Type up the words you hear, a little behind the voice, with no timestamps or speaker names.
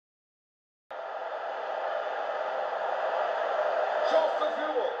Schuss zur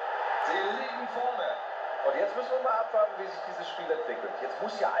Führung. Sie liegen vorne. Und jetzt müssen wir mal abwarten, wie sich dieses Spiel entwickelt. Jetzt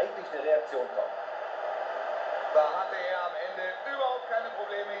muss ja eigentlich eine Reaktion kommen. Da hatte er am Ende überhaupt keine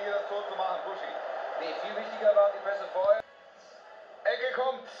Probleme, hier das Tor zu machen, Buschi. Nee, viel wichtiger waren die Pässe vorher. Ecke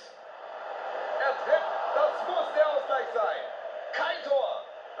kommt. Er trifft. Das muss der Ausgleich sein. Kein Tor.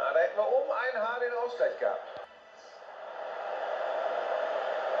 Da hätten wir um ein Haar den Ausgleich gehabt.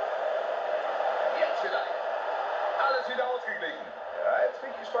 Jetzt vielleicht. Alles wieder ausgeglichen. Ja, jetzt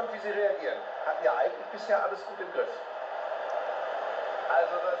bin ich gespannt, wie sie reagieren. Hatten ja eigentlich bisher alles gut im Griff.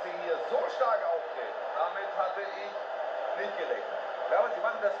 Also, dass sie hier so stark auftreten, damit hatte ich nicht gerechnet. Ja, aber sie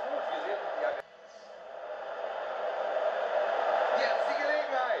machen das gut. Wir sehen ja. Jetzt die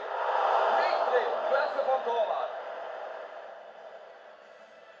Gelegenheit. Nicht drin. Klasse vom Torwart.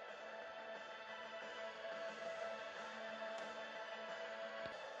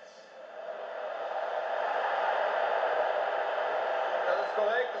 Das ist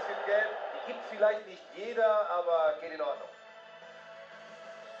korrekt, es gibt Gelb. Die gibt vielleicht nicht jeder, aber geht in Ordnung.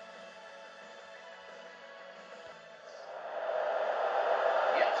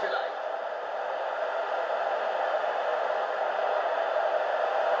 Jetzt vielleicht.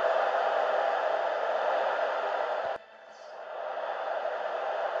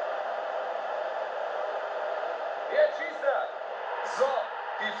 Jetzt schießt er. So,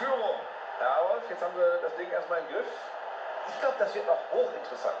 die Führung. Ja, Wolf, jetzt haben wir das Ding erstmal im Griff. Ich glaube, das wird noch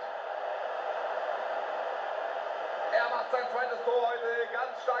hochinteressant. Er macht sein zweites Tor heute.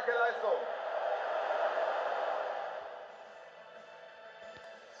 Ganz starke Leistung.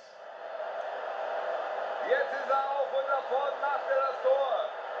 Jetzt ist er auf und davon macht er das Tor.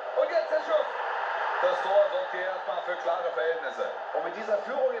 Und jetzt der Schuss. Das Tor sorgt hier erstmal für klare Verhältnisse. Und mit dieser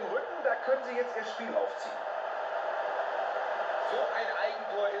Führung im Rücken, da können sie jetzt ihr Spiel aufziehen. So ein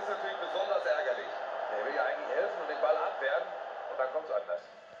Eigentor ist natürlich besonders ärgerlich. Der will ja eigentlich helfen und den Ball abwehren. Und dann kommt es anders.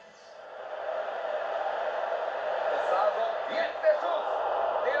 Es sah so. Jetzt